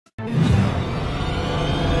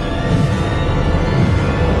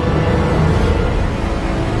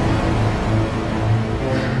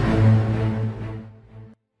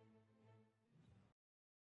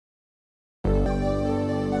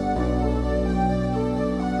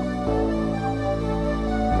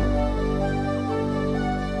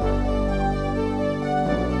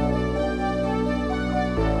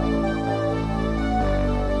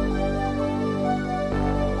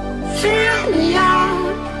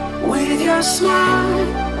your smile,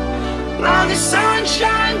 now the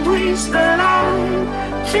sunshine brings the light.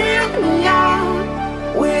 Fill me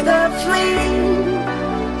out with a flame,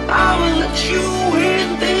 I will let you in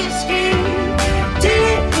this game.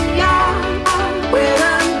 Take me out when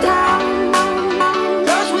I'm down,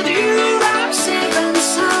 'cause with you I'm safe and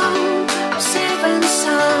sound. I'm safe and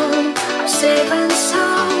sound. I'm safe and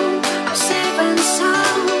sound. I'm safe and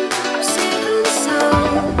sound. I'm safe and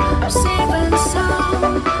sound. I'm safe and sound.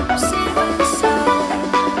 I'm safe and sound.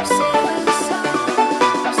 I'm safe and sound.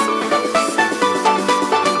 I'm safe and sound.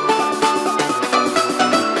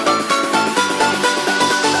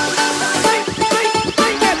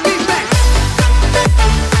 Bring that beat back.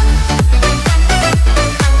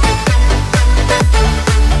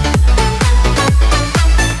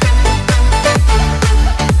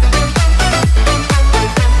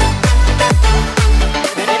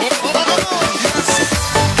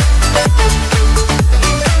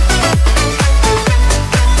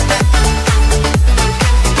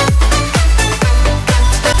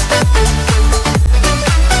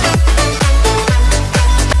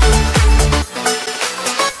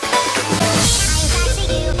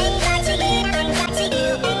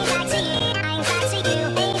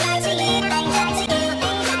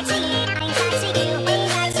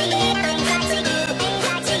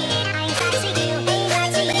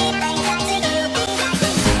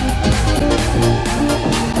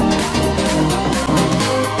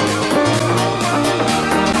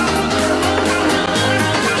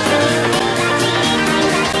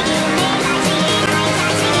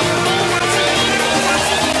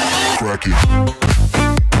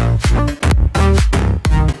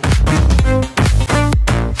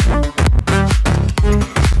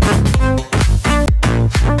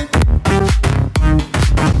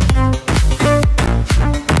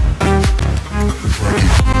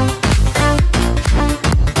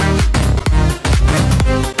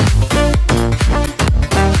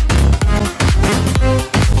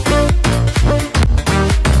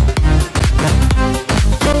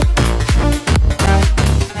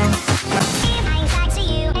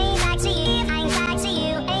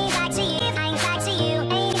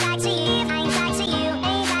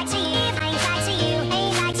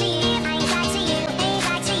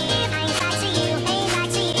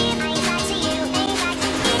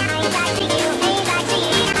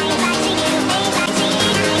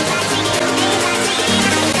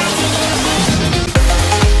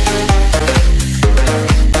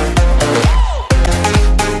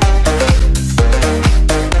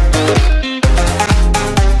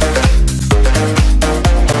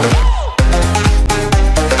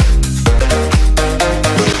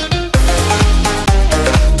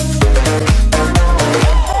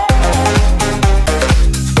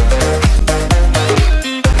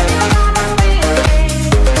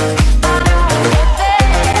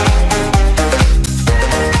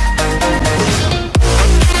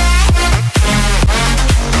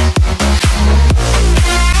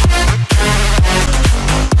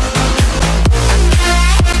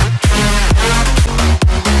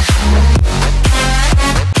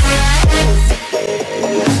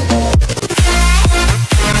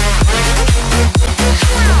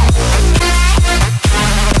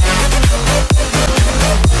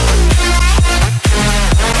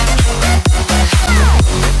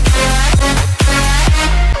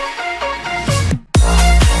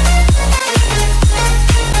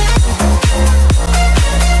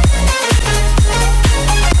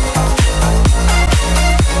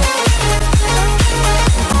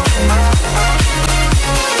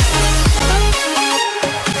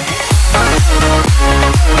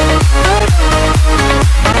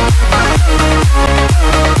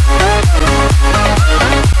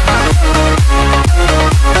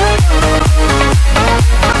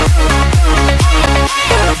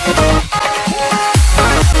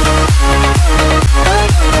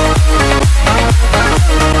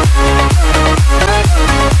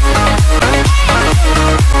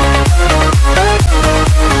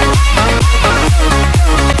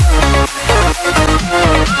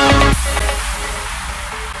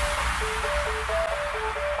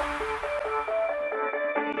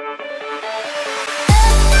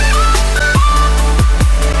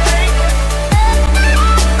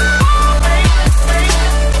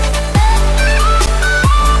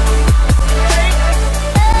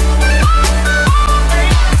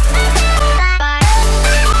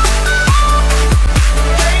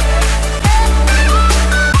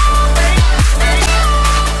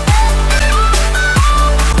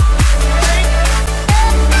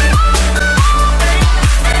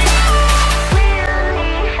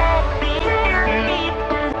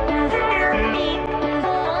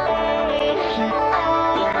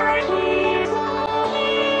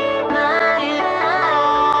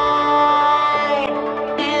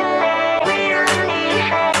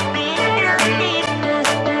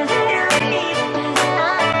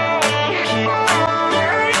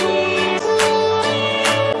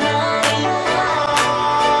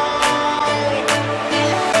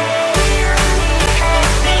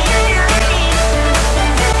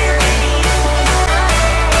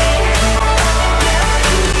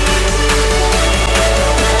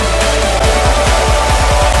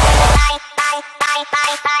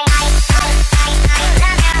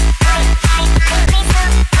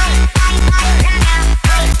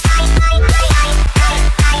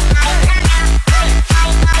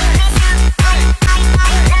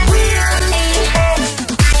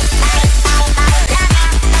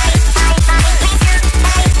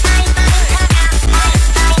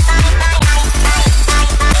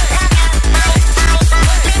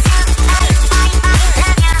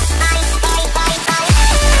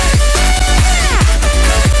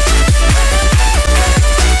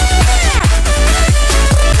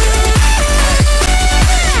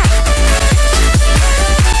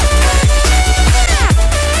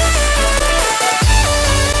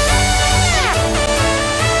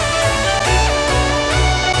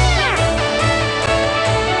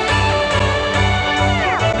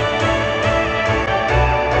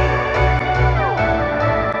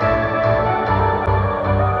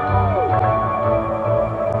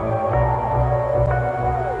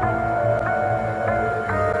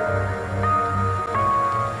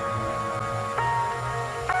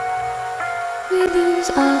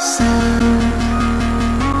 ourselves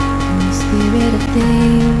in the spirit of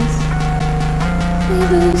things. We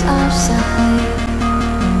lose our sight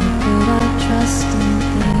when we put our trust in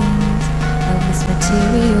things of this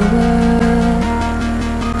material world,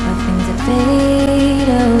 of things that fade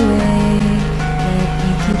away. Yet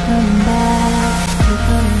you keep coming back, keep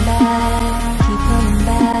coming back, keep coming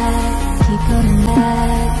back, keep coming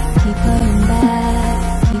back, keep coming back,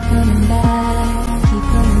 keep coming back, keep coming back, keep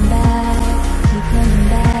coming back, keep coming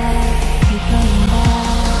back, keep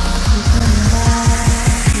coming back,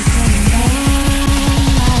 keep coming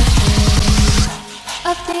back.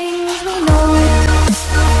 Of things we know.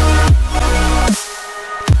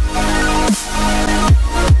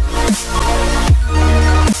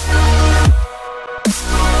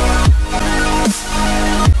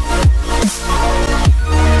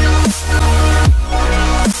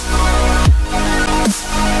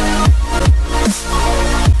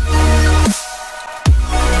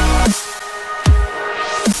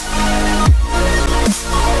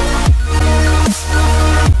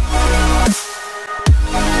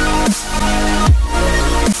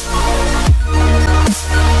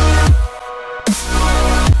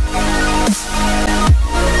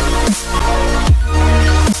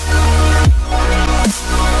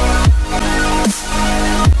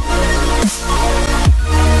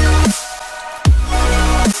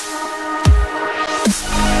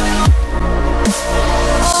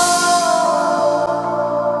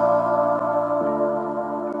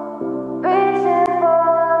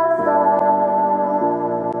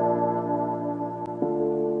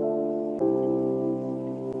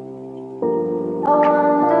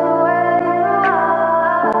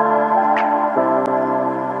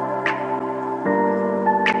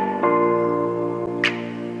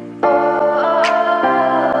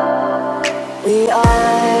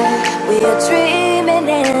 We are dreaming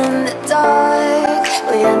in the dark.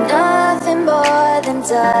 We are nothing more than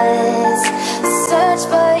dust. Search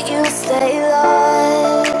but you stay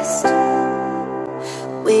lost.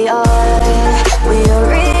 We are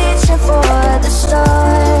reaching for the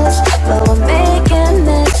stars, but we're making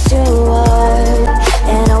this too hard.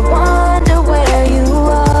 And I wonder where you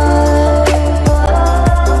are,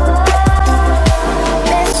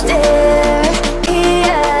 mysterious.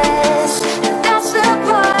 That's the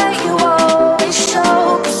part you always show,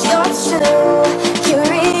 'cause you're too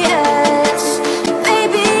curious.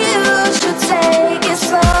 Maybe you should take it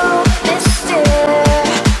slow, mysterious.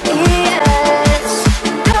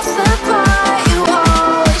 That's the part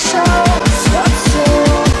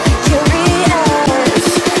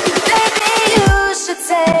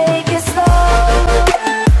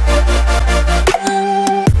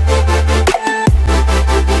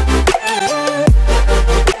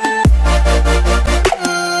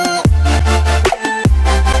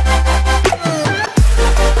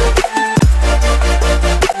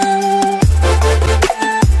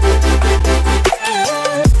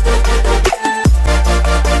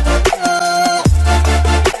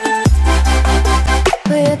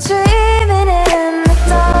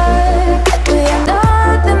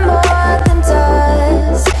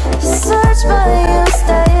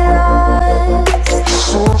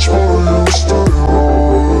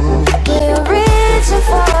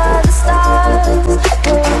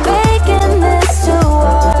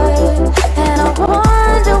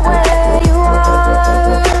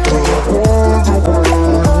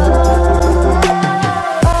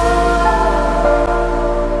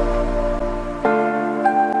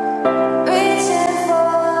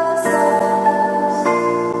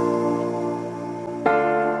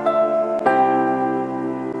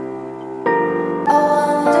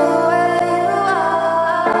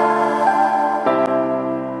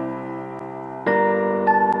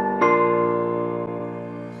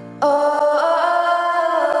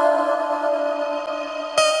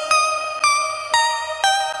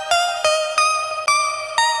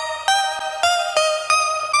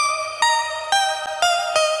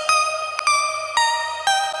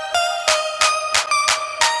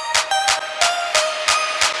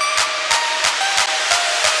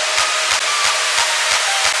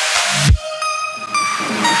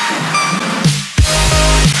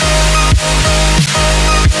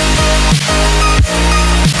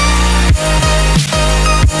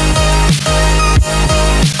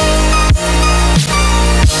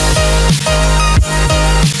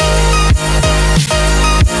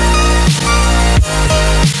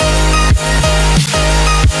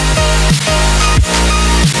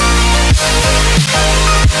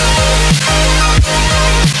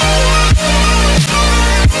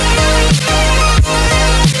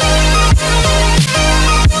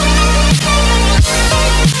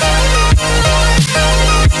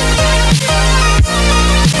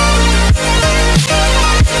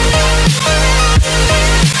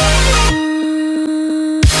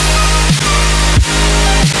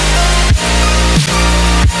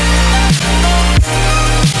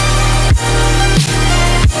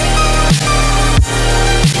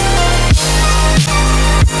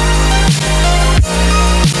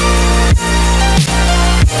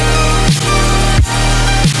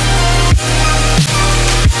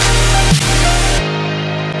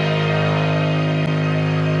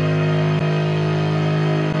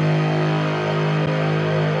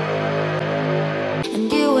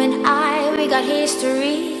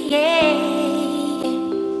history, yeah.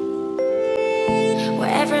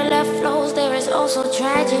 Wherever love flows, there is also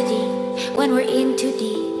tragedy when we're in too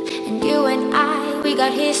deep. And you and I, we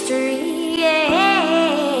got history,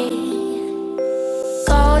 yeah.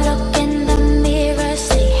 Go look in the mirror,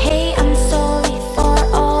 say, hey, I'm sorry for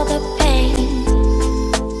all the pain.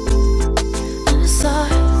 I'm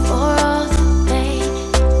sorry for all the pain.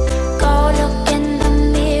 Go look in the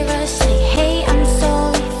mirror, say, hey, I'm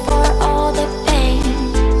sorry for all the pain.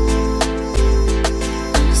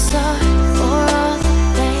 I'm sorry for all the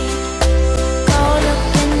pain. Go look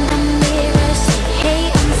in the mirror, say, hey,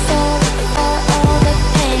 I'm sorry for all the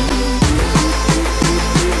pain.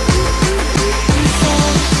 I'm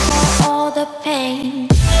sorry for all the pain.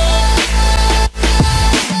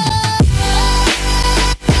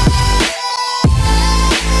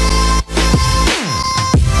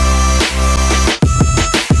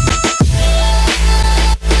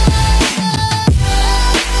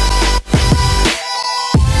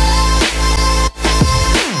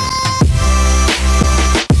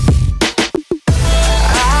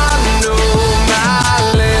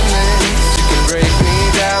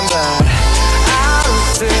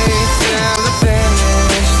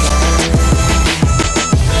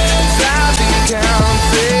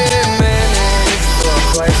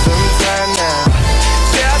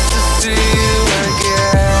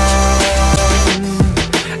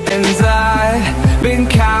 Been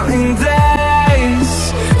counting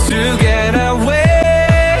days to get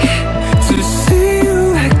away, to see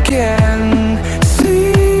you again,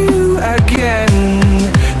 see you again.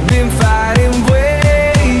 Been fighting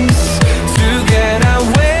ways to get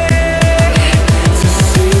away, to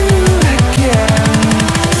see you again,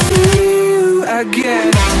 see you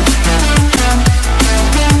again.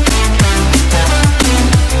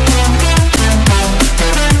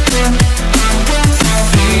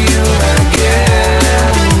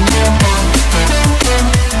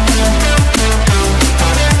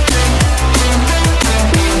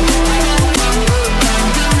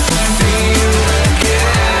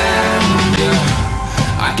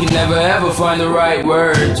 Never ever find the right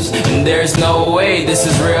words, and there's no way this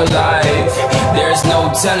is real life. There's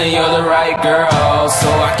no telling you're the right girl, so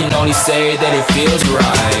I can only say that it feels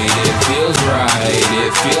right. It feels right,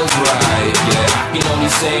 it feels right, yeah. I can only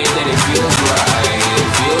say that it feels right. It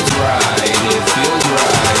feels right, it feels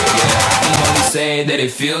right, yeah. I can only say that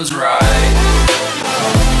it feels right.